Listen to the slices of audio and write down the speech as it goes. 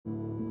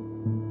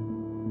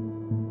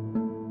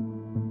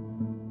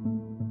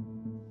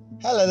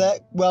Hello there,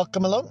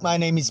 welcome along. My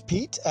name is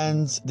Pete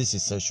and this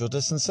is Social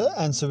Distancer,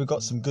 and so we've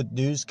got some good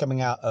news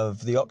coming out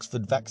of the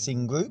Oxford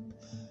Vaccine Group.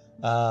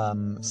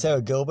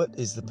 Sarah Gilbert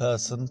is the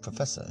person,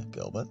 Professor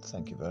Gilbert,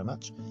 thank you very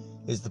much,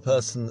 is the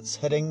person that's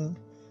heading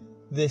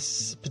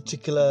this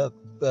particular,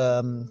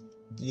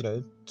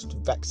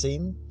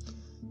 vaccine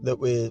that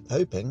we're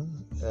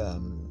hoping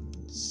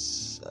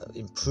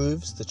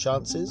improves the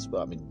chances.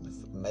 Well, I mean,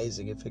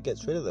 amazing if it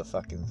gets rid of the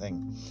fucking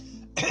thing.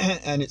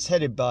 And it's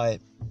headed by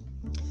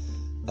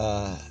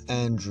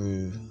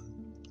Andrew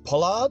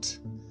Pollard,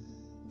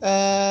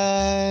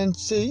 and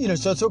so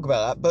I'll talk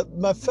about that. But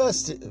my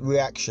first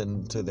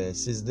reaction to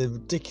this is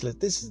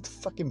this is the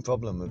fucking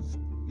problem of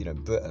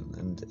Britain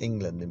and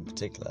England in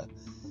particular.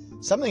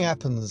 Something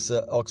happens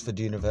at Oxford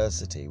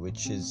University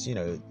which is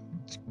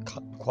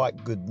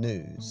quite good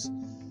news.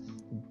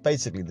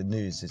 Basically the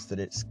news is that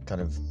it's kind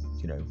of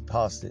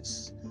past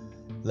its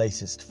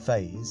latest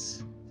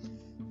phase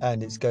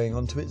and it's going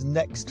on to its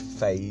next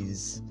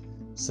phase.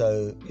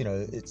 So,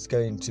 it's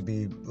going to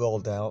be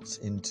rolled out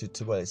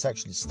it's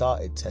actually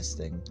started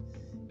testing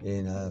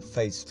in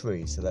phase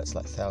 3. So that's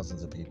like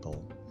thousands of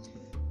people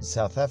in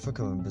South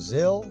Africa and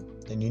Brazil.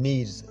 And you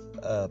need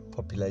a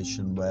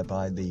population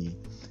whereby the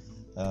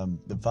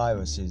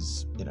virus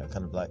is,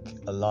 kind of like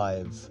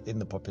alive in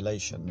the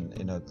population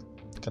in a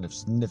kind of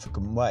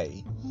significant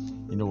way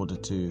in order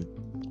to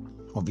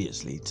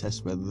obviously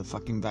test whether the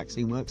fucking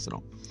vaccine works or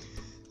not.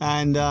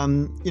 And,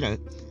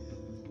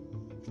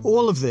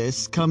 all of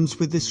this comes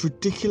with this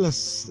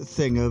ridiculous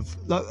thing of,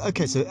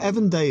 so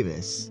Evan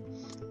Davis,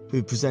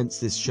 who presents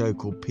this show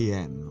called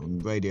PM on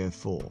Radio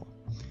 4,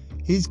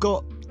 he's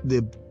got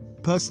the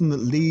person that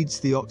leads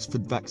the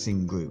Oxford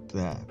Vaccine Group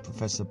there,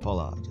 Professor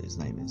Pollard, his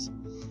name is.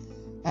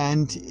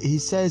 And he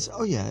says,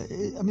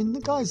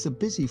 the guy's a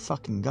busy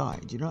fucking guy,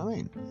 do you know what I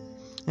mean?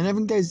 And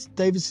Evan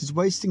Davis is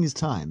wasting his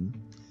time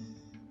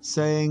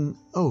saying,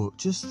 how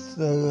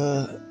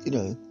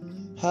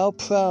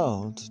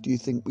proud do you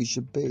think we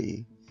should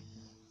be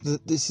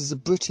that this is a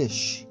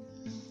British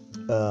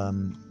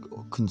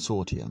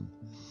consortium?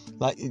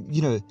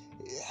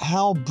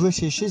 How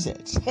British is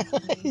it?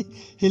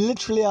 He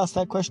literally asked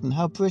that question,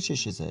 how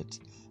British is it?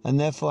 And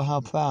therefore, how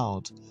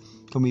proud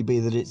can we be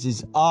that it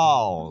is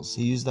ours?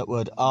 He used that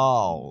word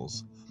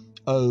ours.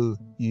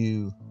 O-U-R-S.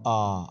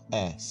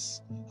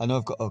 I know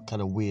I've got a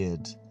kind of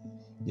weird,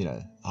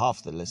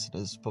 half the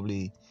listeners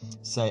probably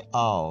say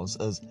ours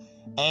as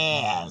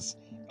airs.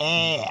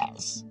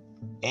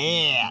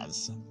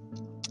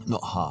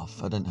 Not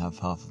half. I don't have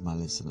half of my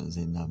listeners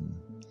in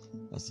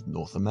that's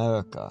North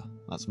America.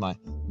 That's my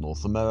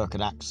North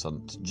American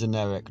accent.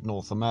 Generic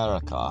North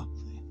America.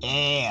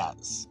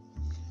 Yes.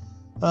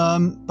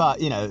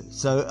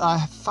 So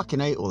I fucking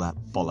hate all that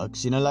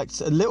bollocks. Like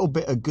a little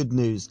bit of good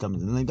news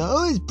comes in and they go,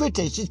 oh, it's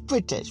British.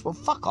 Well,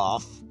 fuck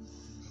off.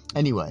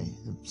 Anyway,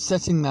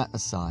 setting that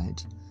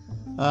aside,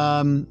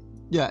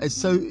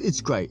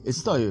 it's great.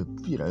 It's so,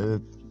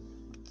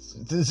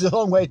 there's a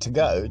long way to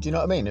go. Do you know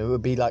what I mean? It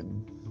would be like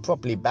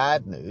properly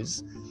bad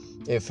news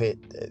if it,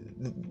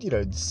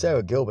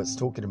 Sarah Gilbert's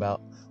talking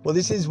about, well,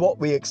 this is what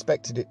we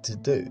expected it to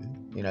do,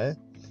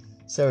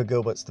 Sarah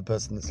Gilbert's the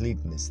person that's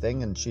leading this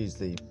thing, and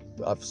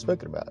I've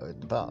spoken about her in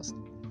the past.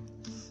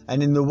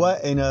 And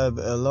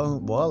a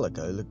long while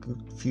ago, a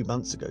few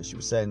months ago, she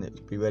was saying that it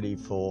would be ready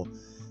for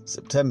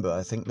September.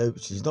 I think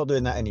she's not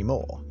doing that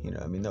anymore.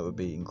 That would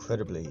be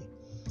incredibly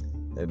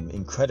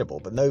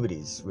incredible, but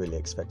nobody's really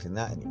expecting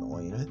that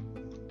anymore,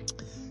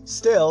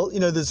 Still,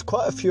 there's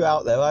quite a few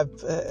out there. I've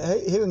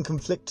hearing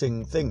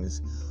conflicting things.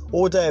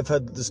 All day I've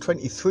heard that there's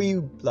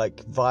 23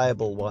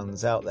 viable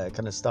ones out there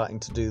kind of starting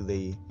to do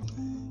the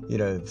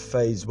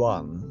phase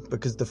 1,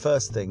 because the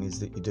first thing is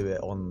that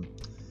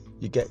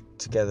you get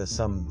together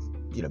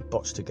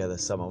botch together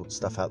some old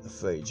stuff out the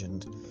fridge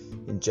and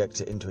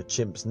inject it into a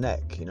chimp's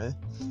neck,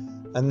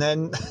 and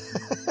then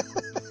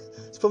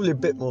it's probably a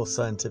bit more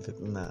scientific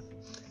than that.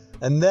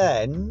 And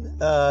then,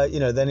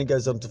 then it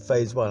goes on to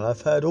phase 1.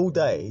 I've heard all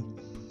day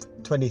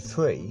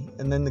 23,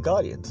 and then The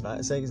Guardian tonight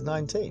is saying it's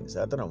 19.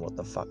 So I don't know what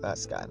the fuck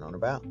that's going on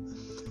about.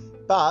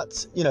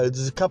 But,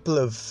 there's a couple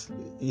of,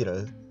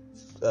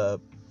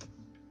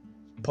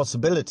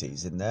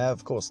 possibilities in there.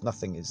 Of course,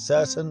 nothing is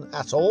certain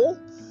at all.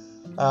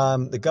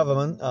 The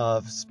government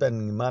are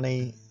spending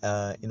money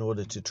in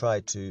order to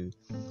try to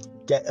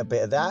get a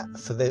bit of that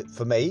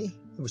for me,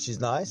 which is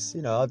nice.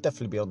 I'll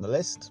definitely be on the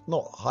list.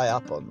 Not high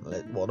up on the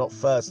list, well, not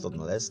first on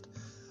the list,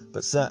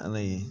 but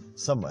certainly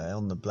somewhere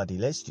on the bloody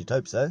list. You'd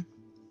hope so.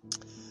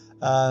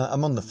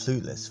 I'm on the flu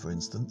list, for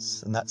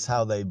instance, and that's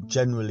how they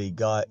generally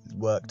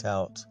worked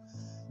out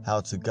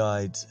how to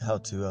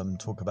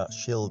talk about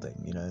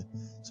shielding,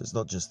 So it's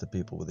not just the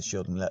people with the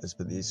shielding letters,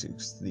 but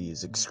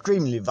these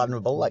extremely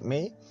vulnerable like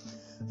me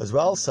as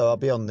well. So I'll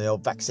be on the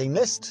old vaccine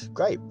list.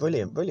 Great,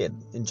 brilliant.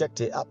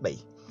 Inject it up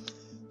me.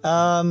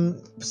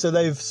 So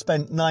they've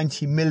spent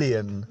 90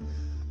 million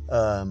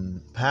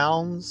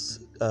pounds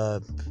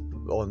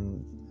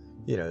on,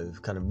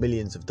 kind of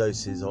millions of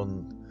doses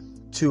on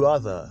 2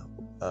 other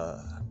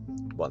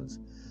ones.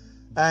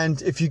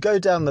 And if you go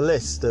down the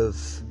list of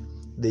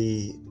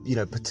the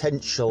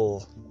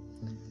potential,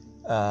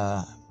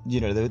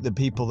 the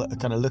people that are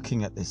kind of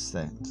looking at this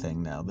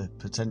thing now, the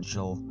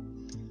potential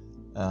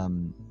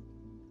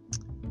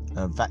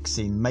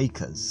vaccine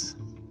makers,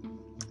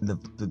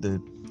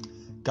 the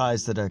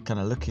guys that are kind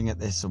of looking at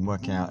this and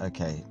working out,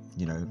 okay,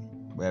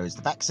 where is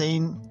the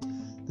vaccine?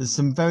 There's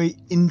some very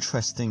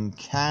interesting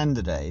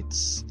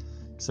candidates.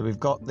 So we've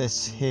got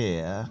this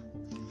here.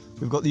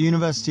 We've got the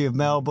University of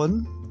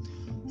Melbourne,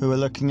 who are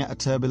looking at a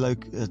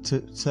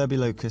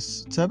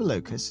tuberculosis.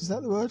 Is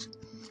that the word?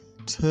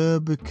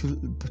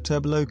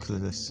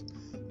 Tuberculosis.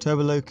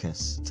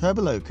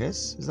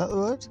 Is that the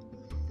word?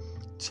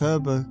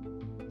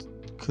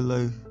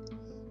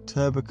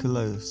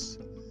 Tuberculosis.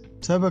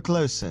 What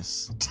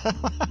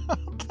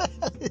the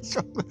hell is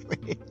wrong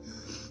with me?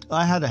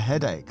 I had a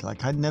headache.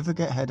 Like, I never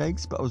get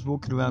headaches, but I was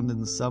walking around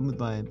in the sun with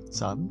my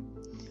son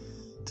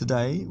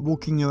today,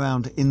 walking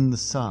around in the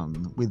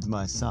sun with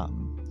my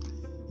son,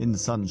 in the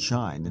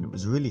sunshine, and it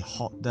was a really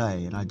hot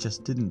day, and I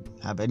just didn't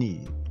have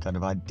any kind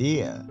of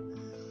idea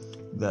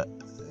that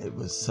it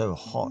was so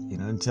hot,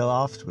 until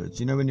afterwards,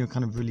 when you're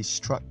kind of really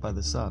struck by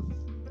the sun.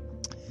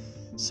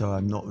 So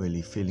I'm not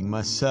really feeling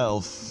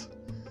myself.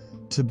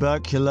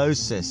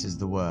 Tuberculosis is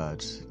the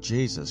word.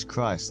 Jesus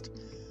Christ.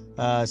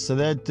 So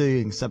they're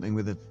doing something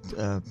with a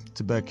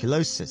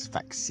tuberculosis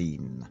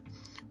vaccine,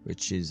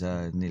 which is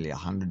nearly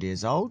 100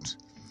 years old.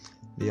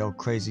 The old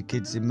crazy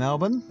kids in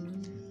Melbourne.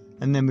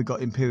 And then we've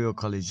got Imperial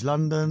College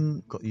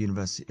London, got the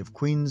University of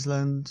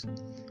Queensland,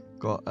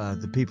 got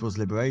the People's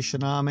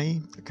Liberation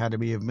Army,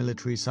 Academy of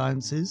Military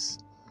Sciences.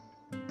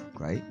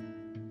 Great.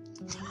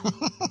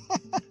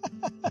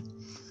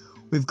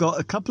 We've got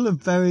a couple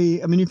of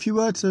if you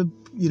were to,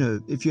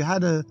 if you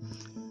had a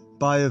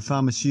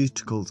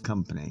biopharmaceuticals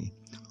company,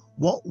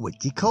 what would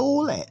you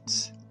call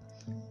it?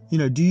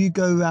 Do you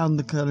go around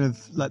the kind of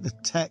like the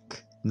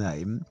tech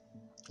name?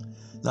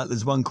 Like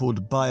there's one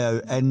called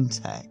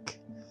BioNTech,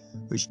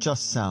 which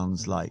just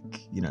sounds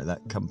like,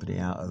 that company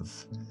out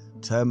of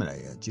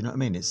Terminator. Do you know what I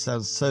mean? It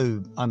sounds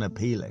so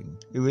unappealing.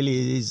 It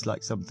really is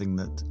like something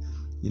that,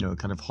 a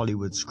kind of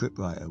Hollywood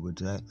scriptwriter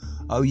would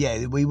oh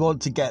yeah, we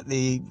want to get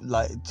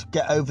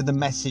over the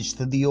message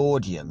to the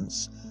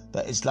audience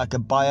that it's like a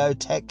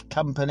biotech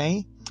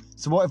company.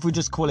 So what if we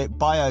just call it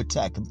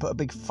biotech and put a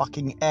big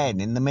fucking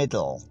N in the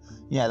middle?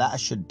 Yeah, that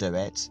should do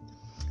it.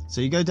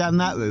 So you go down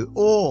that route,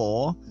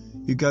 or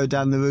you go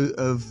down the route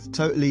of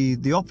totally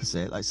the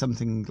opposite, like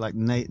something like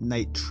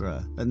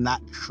natural,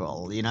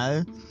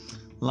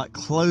 like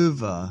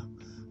Clover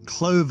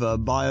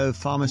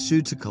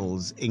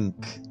Biopharmaceuticals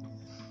Inc.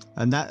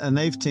 And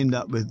they've teamed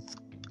up with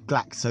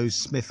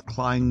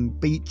GlaxoSmithKline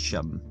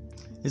Beecham.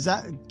 Is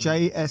that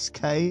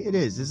JSK? It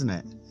is, isn't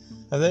it?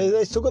 And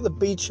they still got the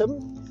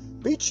Beecham.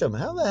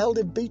 How the hell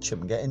did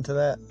Beecham get into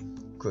that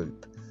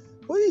group?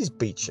 What are these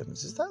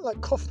Beechams? Is that like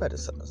cough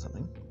medicine or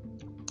something?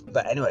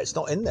 But anyway, it's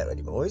not in there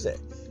anymore, is it?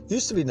 It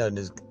used to be known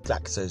as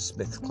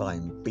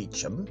GlaxoSmithKline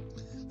Beecham.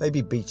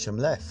 Maybe Beecham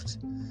left.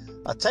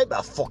 I'll take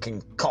my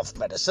fucking cough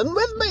medicine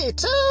with me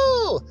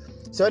too!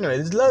 So anyway,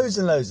 there's loads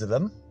and loads of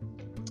them.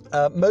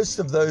 Most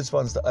of those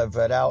ones that I've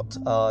read out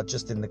are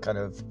just in the kind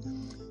of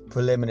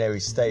preliminary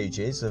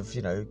stages of,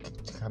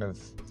 kind of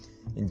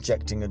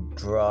injecting a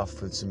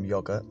giraffe with some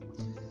yogurt.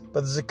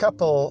 But there's a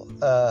couple,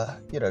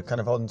 kind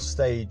of on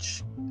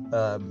stage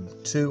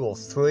 2 or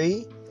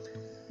 3.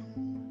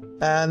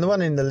 And the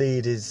one in the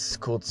lead is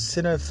called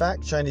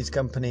Sinopharm, Chinese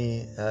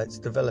company. It's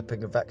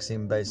developing a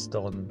vaccine based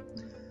on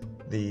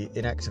the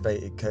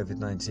inactivated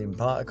COVID-19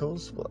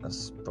 particles. Well,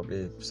 that's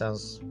probably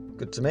sounds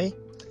good to me.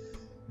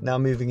 Now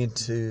moving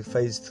into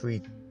phase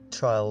 3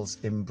 trials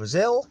in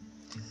Brazil.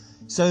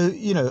 So,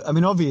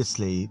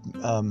 obviously,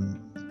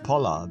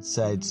 Pollard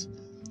said,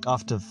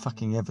 after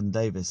fucking Evan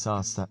Davis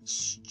asked that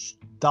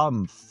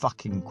dumb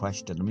fucking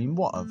question.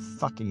 What a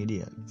fucking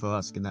idiot for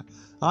asking that.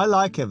 I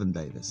like Evan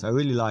Davis. I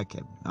really like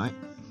him, right?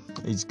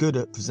 He's good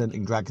at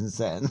presenting Dragon's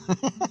Den.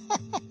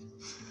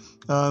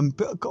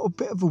 But got a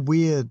bit of a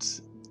weird,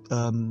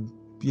 kind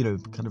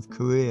of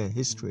career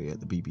history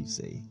at the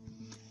BBC.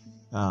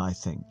 I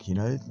think,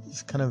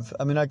 it's kind of,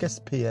 I guess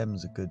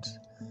PM's a good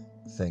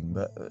thing,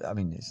 but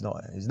it's no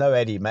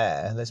Eddie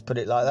Mair, let's put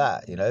it like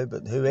that,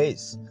 but who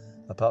is?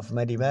 Apart from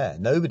Eddie Mair,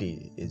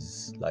 nobody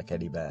is like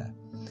Eddie Mair.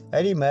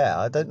 Eddie Mair,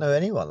 I don't know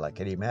anyone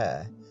like Eddie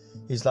Mair.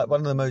 He's like one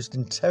of the most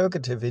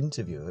interrogative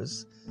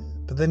interviewers,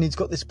 but then he's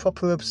got this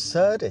proper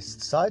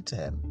absurdist side to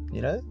him,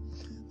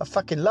 I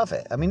fucking love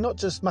it. Not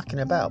just mucking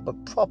about,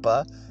 but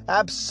proper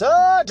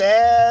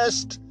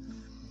absurdist.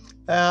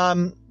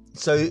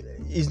 So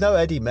he's no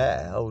Eddie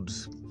Mair, old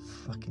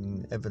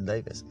fucking Evan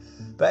Davis.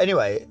 But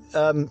anyway,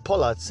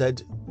 Pollard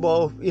said,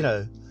 well,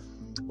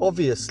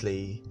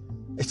 obviously,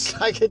 it's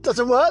like it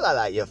doesn't work like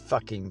that, you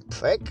fucking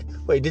prick.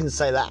 Well, he didn't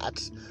say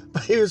that,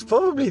 but he was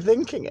probably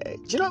thinking it.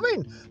 Do you know what I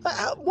mean?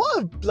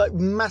 What a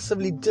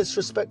massively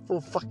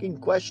disrespectful fucking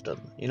question,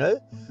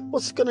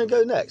 What's going to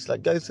go next?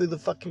 Go through the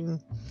fucking,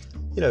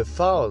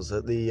 files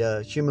at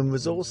the human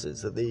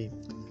resources at the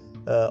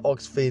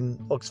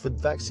Oxford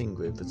Vaccine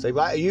Group and say,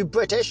 right, are you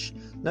British?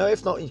 No,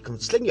 if not, you can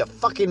sling your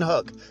fucking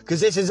hook,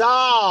 because this is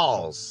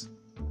ours.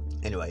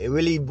 Anyway, it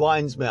really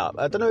winds me up.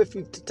 I don't know if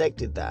you've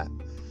detected that,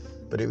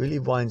 but it really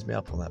winds me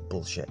up on that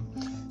bullshit.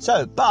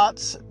 So,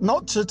 but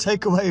not to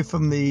take away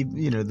from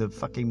the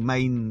fucking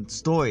main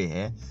story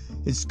here.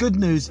 It's good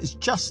news. It's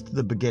just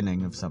the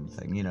beginning of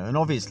something, and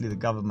obviously the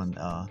government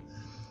are,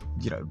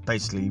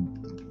 basically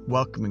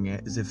welcoming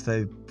it as if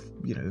they,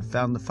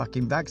 found the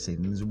fucking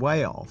vaccine. And it's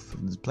way off,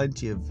 and there's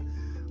plenty of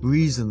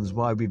reasons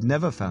why we've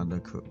never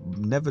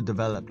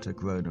developed a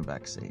corona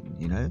vaccine.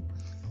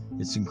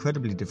 It's an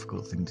incredibly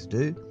difficult thing to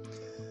do.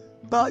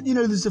 But,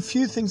 there's a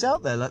few things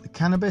out there, like the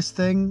cannabis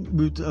thing.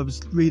 I was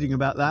reading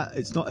about that.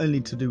 It's not only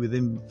to do with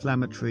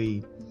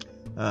inflammatory,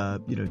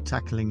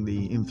 tackling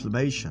the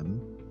inflammation,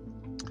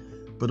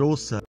 but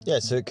also... Yeah,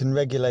 so it can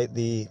regulate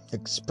the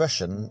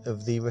expression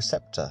of the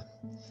receptor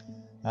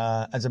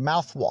as a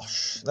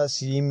mouthwash. That's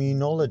the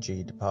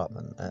immunology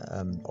department at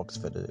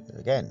Oxford.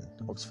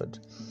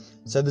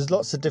 So there's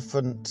lots of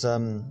different,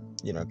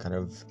 kind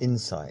of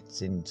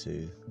insights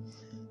into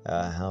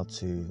how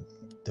to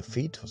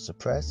defeat or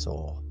suppress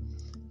or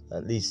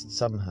at least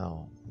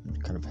somehow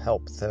kind of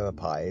help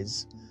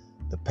therapize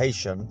the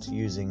patient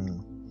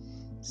using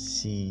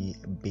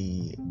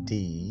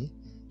CBD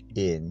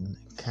in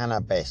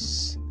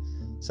cannabis.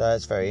 So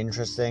that's very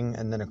interesting.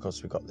 And then, of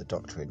course, we've got the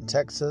doctor in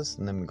Texas.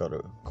 And then we've got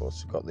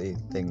the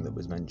thing that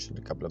was mentioned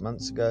a couple of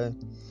months ago,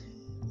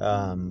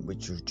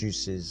 which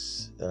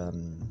reduces,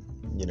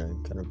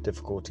 kind of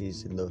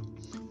difficulties in the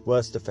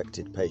worst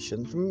affected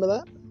patients. Remember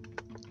that?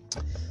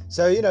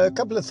 So, a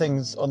couple of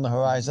things on the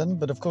horizon,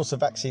 but of course the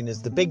vaccine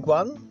is the big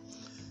one.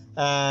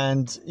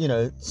 And,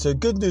 so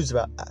good news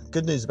about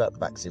the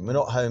vaccine. We're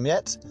not home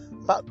yet,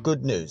 but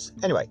good news.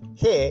 Anyway,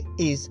 here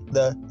is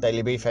the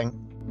Daily Briefing.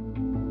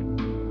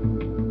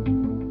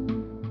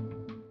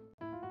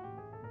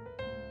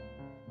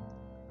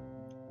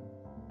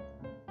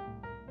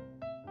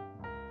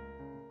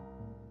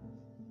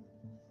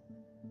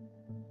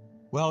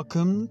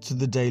 Welcome to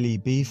the Daily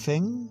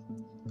Briefing.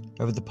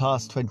 Over the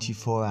past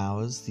 24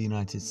 hours, the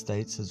United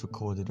States has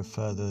recorded a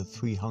further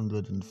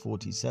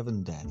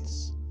 347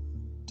 deaths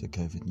to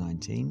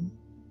COVID-19.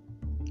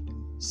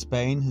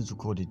 Spain has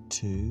recorded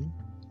 2.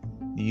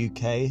 The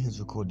UK has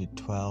recorded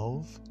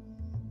 12.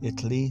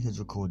 Italy has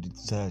recorded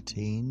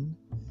 13.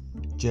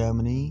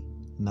 Germany,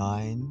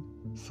 9.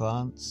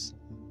 France,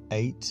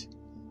 8.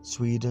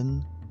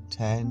 Sweden,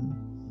 10.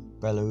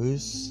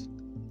 Belarus,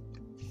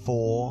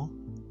 4.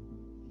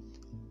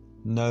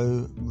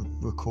 No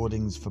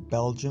recordings for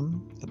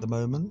Belgium at the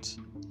moment,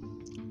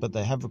 but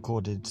they have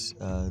recorded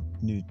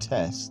new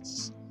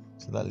tests,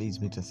 so that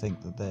leads me to think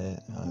that there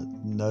are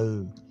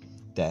no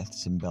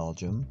deaths in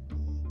Belgium.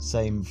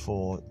 Same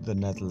for the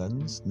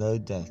Netherlands, no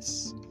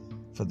deaths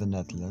for the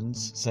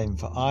Netherlands. Same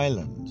for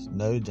Ireland,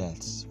 no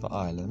deaths for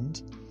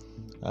Ireland,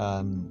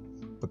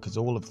 because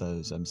all of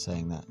those, I'm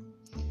saying that,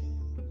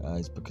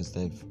 is because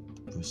they've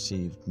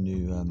received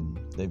new,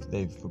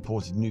 they've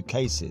reported new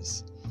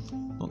cases.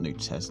 Not new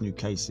tests, new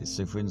cases.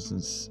 So, for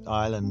instance,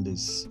 Ireland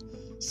is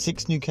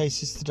 6 new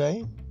cases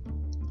today.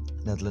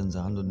 Netherlands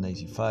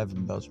 185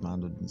 and Belgium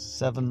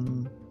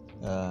 187.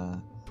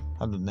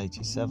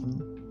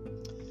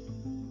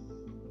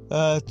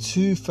 187.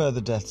 2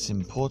 further deaths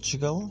in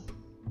Portugal.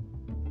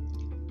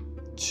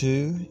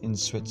 2 in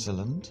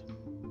Switzerland.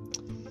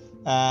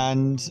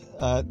 And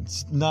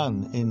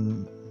none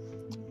in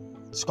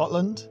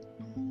Scotland.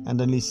 And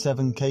only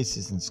 7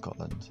 cases in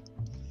Scotland.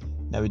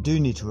 Now, we do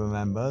need to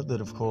remember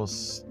that, of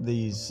course,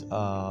 these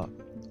are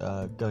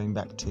going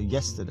back to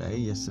yesterday.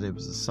 Yesterday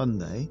was a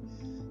Sunday,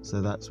 so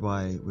that's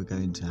why we're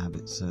going to have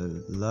it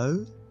so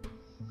low.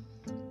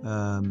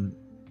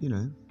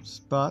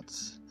 But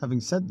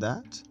having said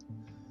that,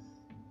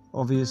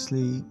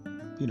 obviously,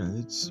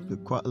 it's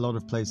quite a lot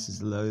of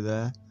places are low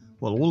there.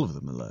 Well, all of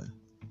them are low.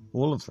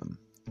 All of them.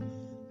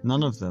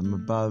 None of them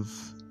above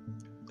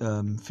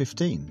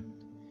 15,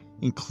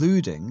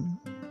 including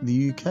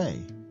the UK.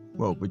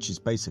 Well, which is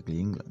basically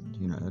England.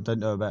 I don't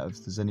know about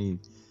if there's any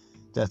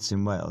deaths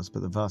in Wales,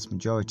 but the vast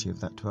majority of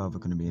that 12 are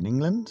going to be in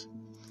England.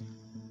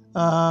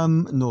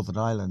 Northern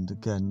Ireland,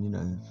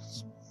 again,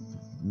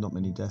 not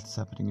many deaths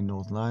happening in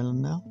Northern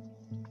Ireland now.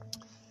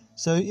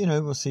 So,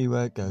 we'll see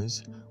where it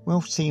goes.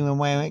 We'll see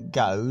where it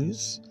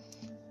goes.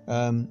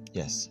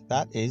 Yes,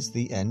 that is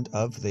the end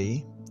of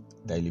the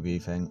Daily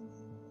Briefing.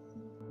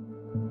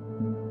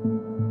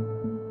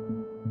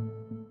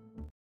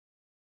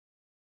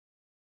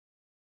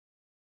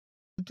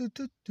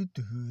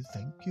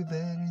 Thank you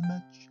very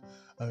much.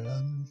 I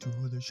run to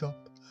the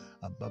shop.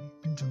 I bump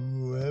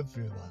into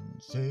everyone.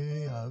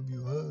 Say, have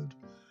you heard?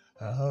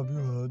 Have you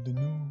heard the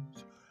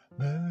news?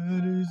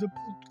 There is a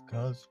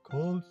podcast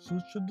called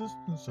Social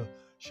Distancer.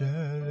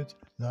 Share it,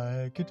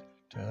 like it,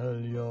 tell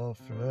your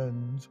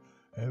friends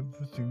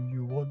everything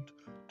you want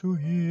to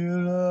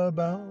hear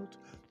about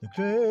the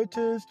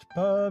greatest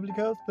public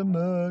health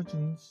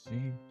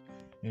emergency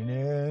in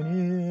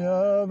any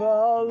of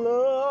our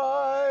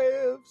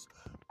lives.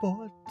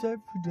 But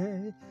every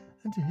day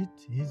and it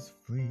is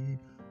free.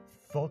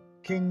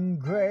 Fucking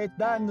great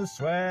than the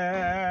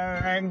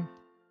swearing.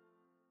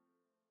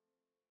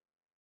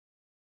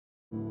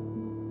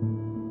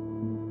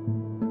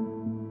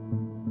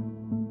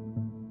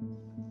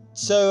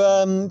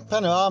 So,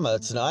 Panorama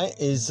tonight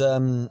is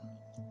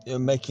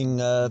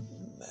making a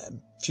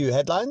few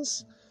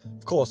headlines.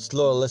 Of course,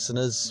 loyal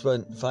listeners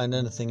won't find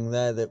anything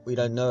there that we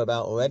don't know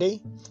about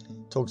already.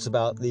 Talks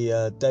about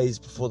the days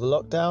before the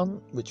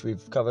lockdown, which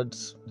we've covered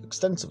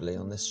extensively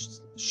on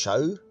this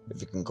show,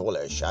 if you can call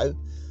it a show.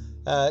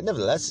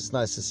 Nevertheless, it's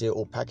nice to see it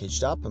all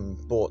packaged up and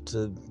brought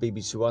to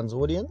BBC One's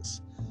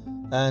audience.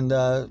 And,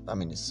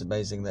 it's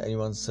amazing that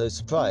anyone's so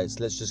surprised.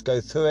 Let's just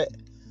go through it.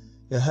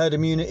 Herd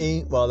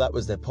immunity, well, that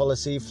was their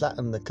policy.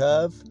 Flatten the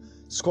curve.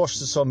 Squash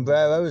the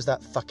sombrero, as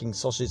that fucking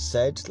sausage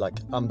said, like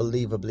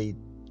unbelievably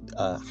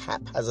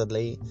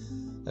haphazardly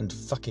and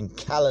fucking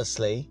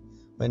callously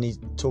when he's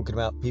talking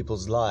about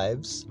people's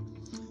lives.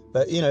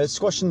 But,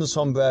 squashing the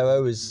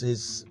sombrero is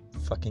his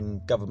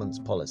fucking government's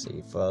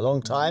policy for a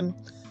long time,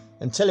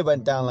 until it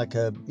went down like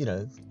a,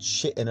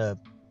 shit in a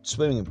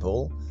swimming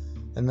pool,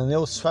 and then they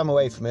all swam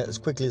away from it as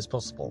quickly as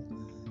possible.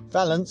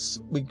 Vallance,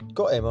 we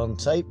got him on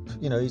tape.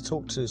 He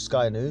talked to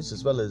Sky News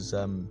as well as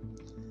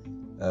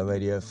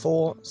Radio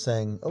 4,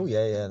 saying, oh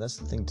yeah, that's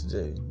the thing to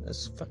do.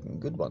 That's a fucking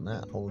good one,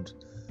 that old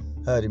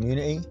herd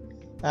immunity.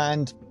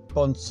 And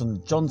Boris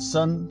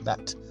Johnson,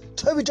 that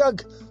Toby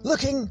Jug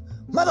looking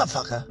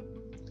motherfucker,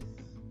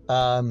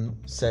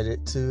 said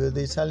it to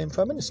the Italian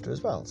Prime Minister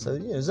as well. So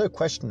there's no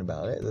question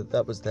about it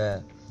that was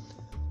their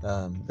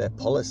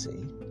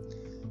policy.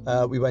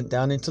 We went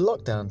down into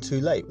lockdown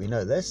too late. We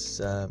know this.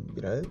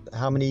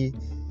 How many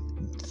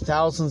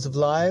thousands of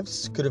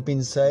lives could have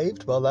been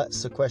saved? Well,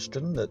 that's a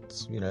question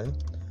that,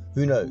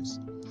 who knows?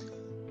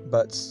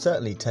 But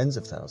certainly tens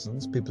of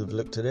thousands. People have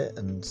looked at it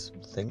and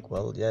think,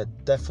 well, yeah,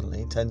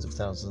 definitely tens of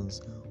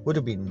thousands would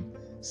have been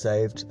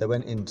saved. They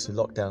went into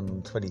lockdown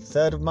on the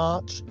 23rd of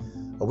March.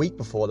 A week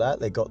before that,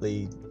 they got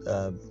the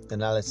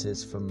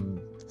analysis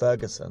from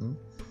Ferguson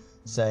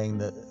saying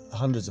that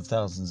hundreds of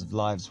thousands of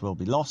lives will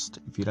be lost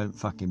if you don't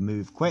fucking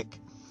move quick.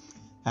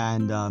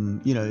 And,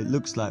 it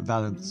looks like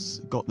Vallance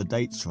got the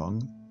dates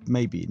wrong,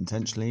 maybe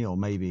intentionally, or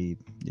maybe,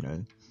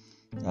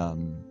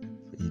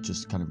 he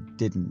just kind of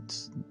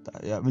didn't.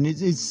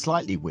 It's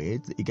slightly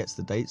weird that he gets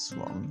the dates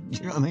wrong,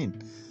 you know what I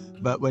mean?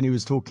 But when he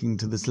was talking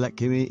to the select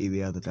committee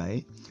the other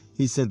day,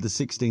 he said the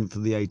 16th or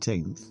the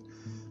 18th,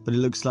 but it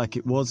looks like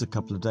it was a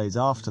couple of days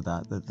after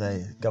that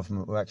the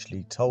government were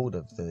actually told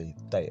of the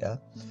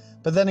data.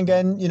 But then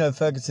again,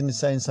 Ferguson is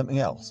saying something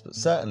else. But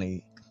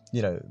certainly,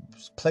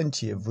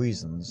 plenty of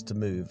reasons to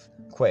move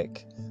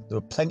quick. There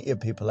were plenty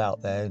of people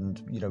out there,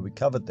 and, we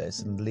covered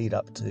this in the lead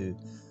up to,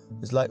 it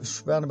was like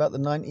around about the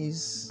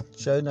 90s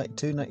show,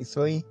 92,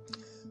 93,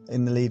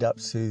 in the lead up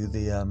to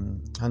the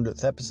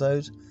 100th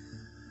episode.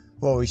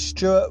 Rory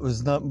Stewart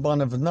was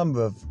one of a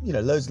number of,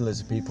 loads and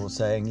loads of people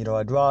saying,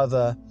 I'd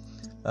rather,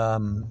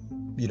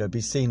 be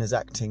seen as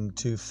acting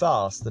too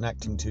fast than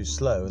acting too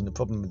slow. And the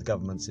problem with the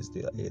governments is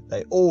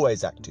they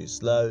always act too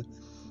slow,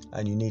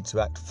 and you need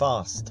to act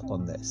fast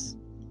on this.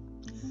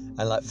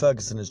 And like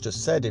Ferguson has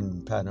just said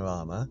in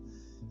Panorama,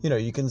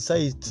 you can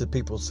say to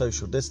people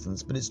social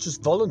distance, but it's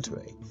just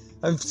voluntary.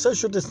 And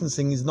social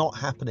distancing is not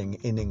happening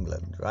in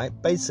England, right?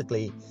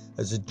 Basically,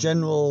 as a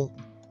general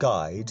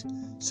guide,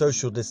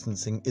 social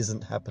distancing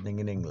isn't happening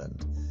in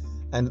England.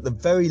 And at the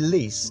very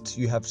least,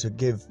 you have to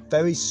give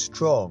very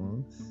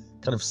strong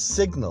kind of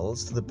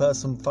signals to the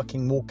person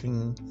fucking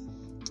walking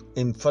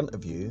in front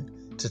of you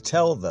to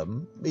tell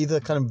them, either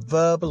kind of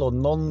verbal or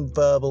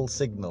non-verbal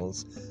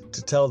signals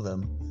to tell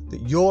them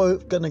that you're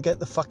going to get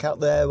the fuck out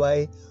their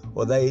way,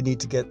 or they need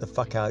to get the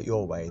fuck out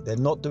your way. They're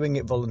not doing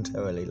it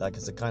voluntarily, like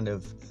it's a kind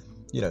of,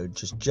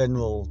 just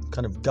general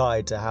kind of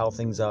guide to how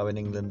things are in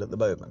England at the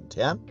moment,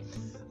 yeah?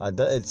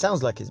 It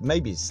sounds like it's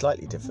maybe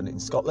slightly different in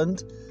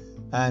Scotland,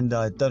 and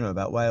I don't know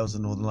about Wales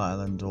and Northern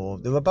Ireland or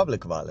the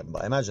Republic of Ireland,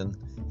 but I imagine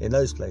in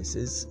those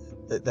places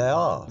that they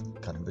are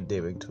kind of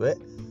adhering to it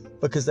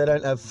because they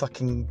don't have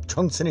fucking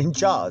Johnson in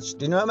charge.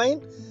 Do you know what I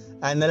mean?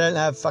 And they don't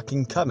have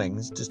fucking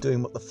Cummings just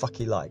doing what the fuck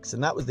he likes.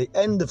 And that was the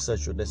end of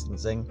social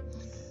distancing.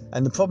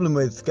 And the problem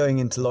with going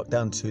into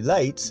lockdown too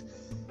late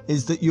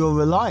is that you're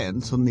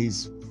reliant on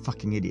these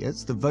fucking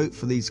idiots that vote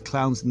for these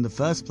clowns in the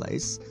first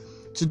place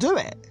to do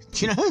it.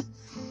 Do you know?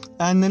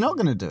 And they're not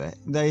going to do it.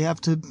 They have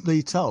to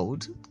be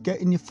told, get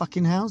in your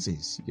fucking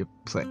houses, you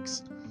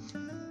pricks.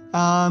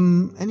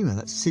 Anyway,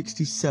 that's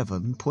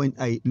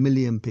 67.8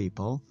 million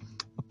people,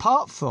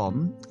 apart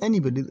from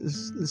anybody that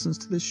listens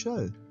to this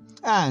show.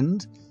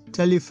 And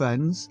tell your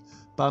friends,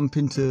 bump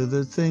into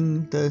the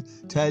thing,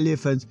 tell your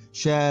friends,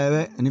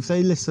 share it, and if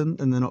they listen,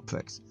 then they're not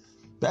pricks.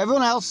 But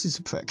everyone else is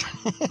a prick.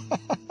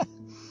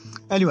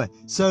 Anyway,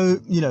 so,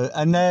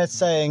 and they're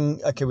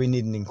saying, okay, we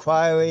need an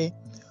inquiry.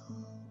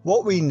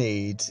 What we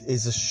need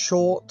is a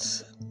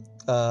short,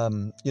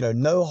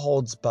 no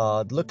holds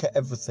barred, look at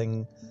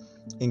everything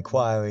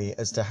inquiry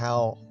as to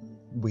how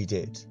we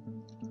did.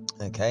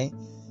 Okay?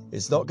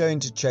 It's not going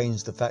to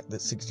change the fact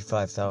that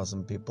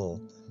 65,000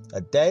 people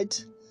are dead.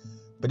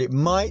 but it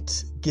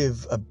might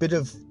give a bit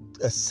of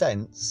a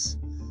sense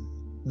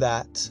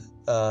that,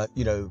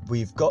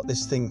 we've got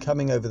this thing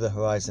coming over the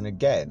horizon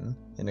again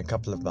in a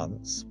couple of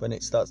months when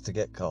it starts to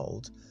get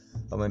cold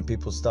and when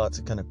people start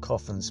to kind of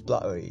cough and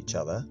splutter at each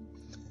other.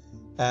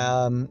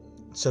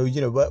 So,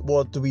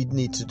 what do we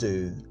need to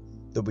do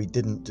that we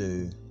didn't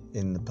do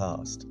in the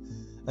past?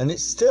 And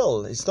it's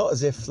not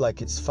as if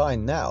like it's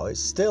fine now. It's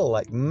still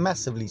like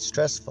massively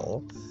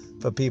stressful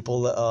for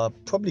people that are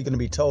probably going to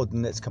be told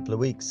in the next couple of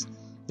weeks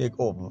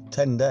or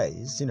 10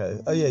 days,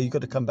 oh yeah, you've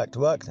got to come back to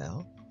work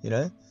now,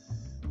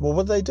 Well,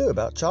 what do they do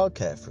about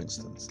childcare, for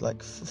instance?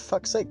 Like, for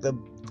fuck's sake, the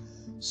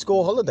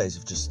school holidays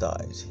have just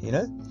started,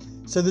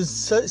 So there's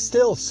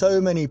still so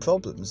many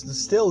problems. There's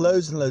still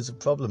loads and loads of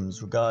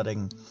problems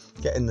regarding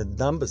getting the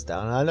numbers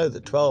down. And I know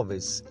that 12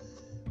 is,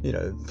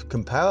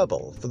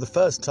 comparable. For the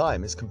first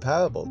time, it's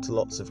comparable to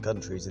lots of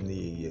countries in the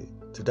EU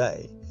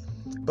today.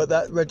 But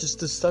that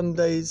registers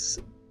Sunday's,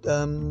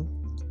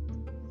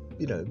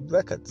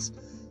 records.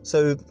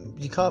 So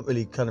you can't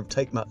really kind of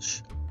take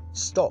much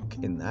stock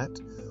in that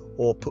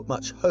or put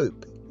much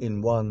hope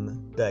in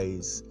one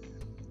day's,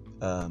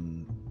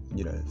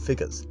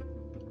 figures.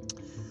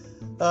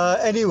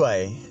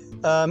 Anyway,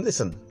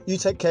 listen, you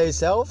take care of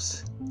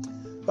yourselves.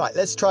 Right,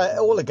 let's try it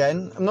all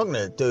again. I'm not going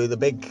to do the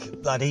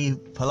big bloody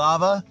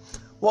palaver.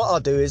 What I'll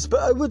do is,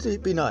 but would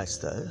it be nice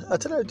though? I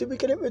don't know, did we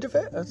get rid of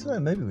it? I don't know,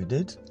 maybe we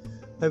did.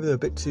 Maybe they're a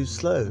bit too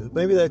slow.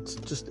 Maybe they're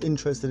just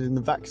interested in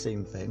the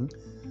vaccine thing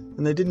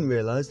and they didn't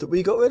realise that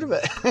we got rid of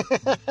it.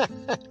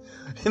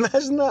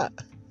 Imagine that.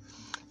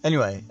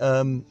 Anyway,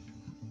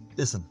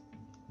 listen.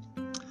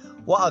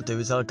 What I'll do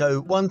is I'll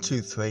go 1,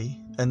 2, 3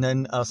 and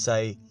then I'll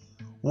say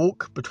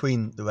walk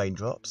between the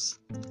raindrops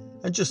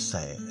and just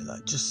say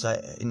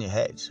it in your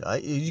head,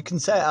 right? You can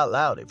say it out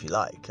loud if you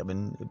like. I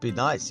mean, it'd be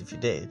nice if you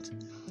did.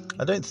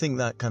 I don't think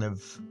that kind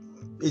of,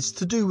 it's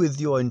to do with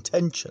your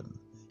intention,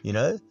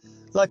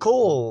 like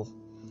all,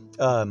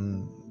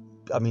 do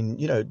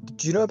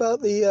you know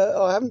about the,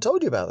 I haven't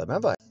told you about them,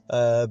 have I?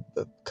 A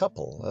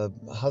couple,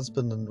 a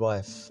husband and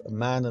wife, a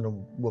man and a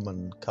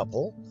woman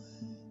couple,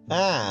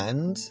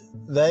 and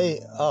they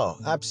are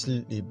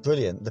absolutely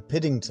brilliant. The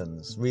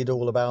Piddingtons, read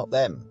all about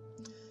them.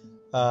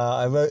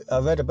 I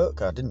read a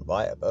book. I didn't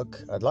write a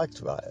book. I'd like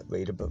to write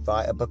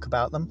a book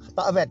about them,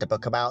 but I read a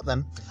book about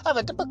them.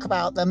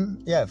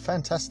 Yeah,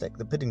 fantastic,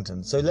 the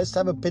Piddingtons. So let's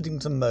have a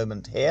Piddington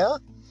moment here.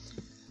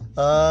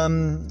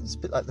 It's a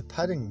bit like the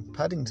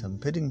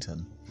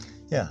Piddington.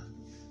 Yeah,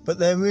 but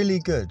they're really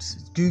good.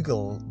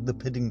 Google the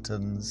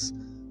Piddingtons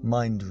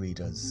mind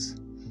readers.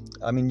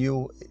 I mean,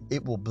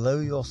 it will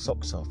blow your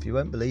socks off. You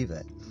won't believe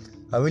it.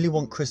 I really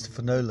want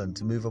Christopher Nolan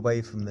to move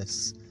away from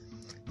this,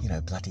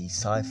 bloody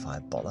sci-fi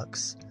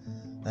bollocks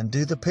and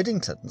do the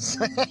Piddingtons.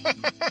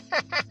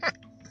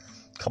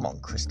 Come on,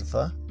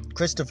 Christopher.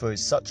 Christopher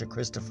is such a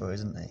Christopher,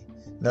 isn't he?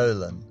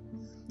 Nolan.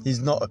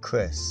 He's not a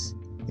Chris,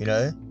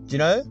 Do you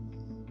know?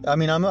 I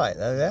mean, I'm right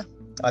though, yeah?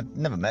 I've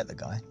never met the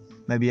guy.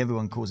 Maybe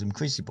everyone calls him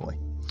Chrissy Boy.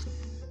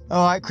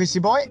 All right, Chrissy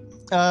Boy.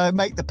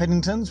 Make the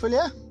Piddingtons, will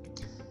ya?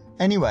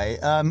 Anyway,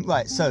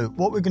 right, so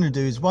what we're going to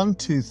do is 1,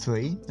 2,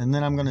 3, and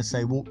then I'm going to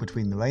say walk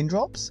between the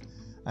raindrops,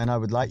 and I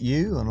would like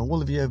you and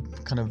all of your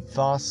kind of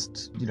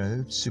vast,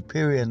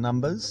 superior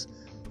numbers.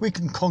 We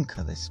can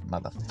conquer this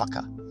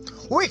motherfucker.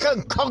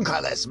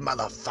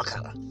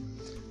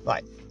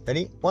 Right,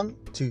 ready? 1,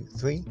 2,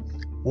 3,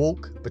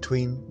 walk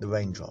between the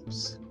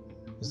raindrops.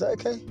 Is that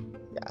okay?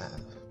 Yeah,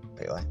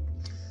 pretty right.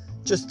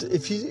 Just,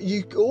 if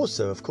you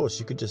also, of course,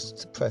 you could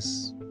just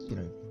press,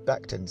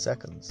 back 10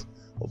 seconds.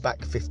 Or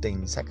back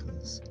 15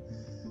 seconds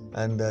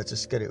and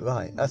just get it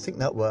right. I think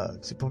that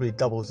works. It probably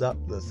doubles up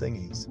the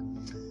thingies.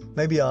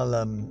 Maybe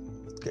I'll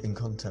get in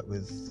contact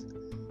with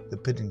the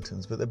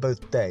Piddingtons, but they're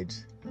both dead.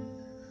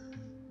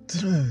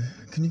 Don't know.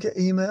 Can you get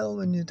email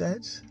when you're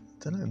dead?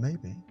 Don't know,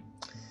 maybe.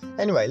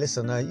 Anyway,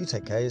 listen, you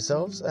take care of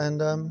yourselves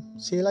and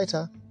see you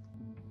later.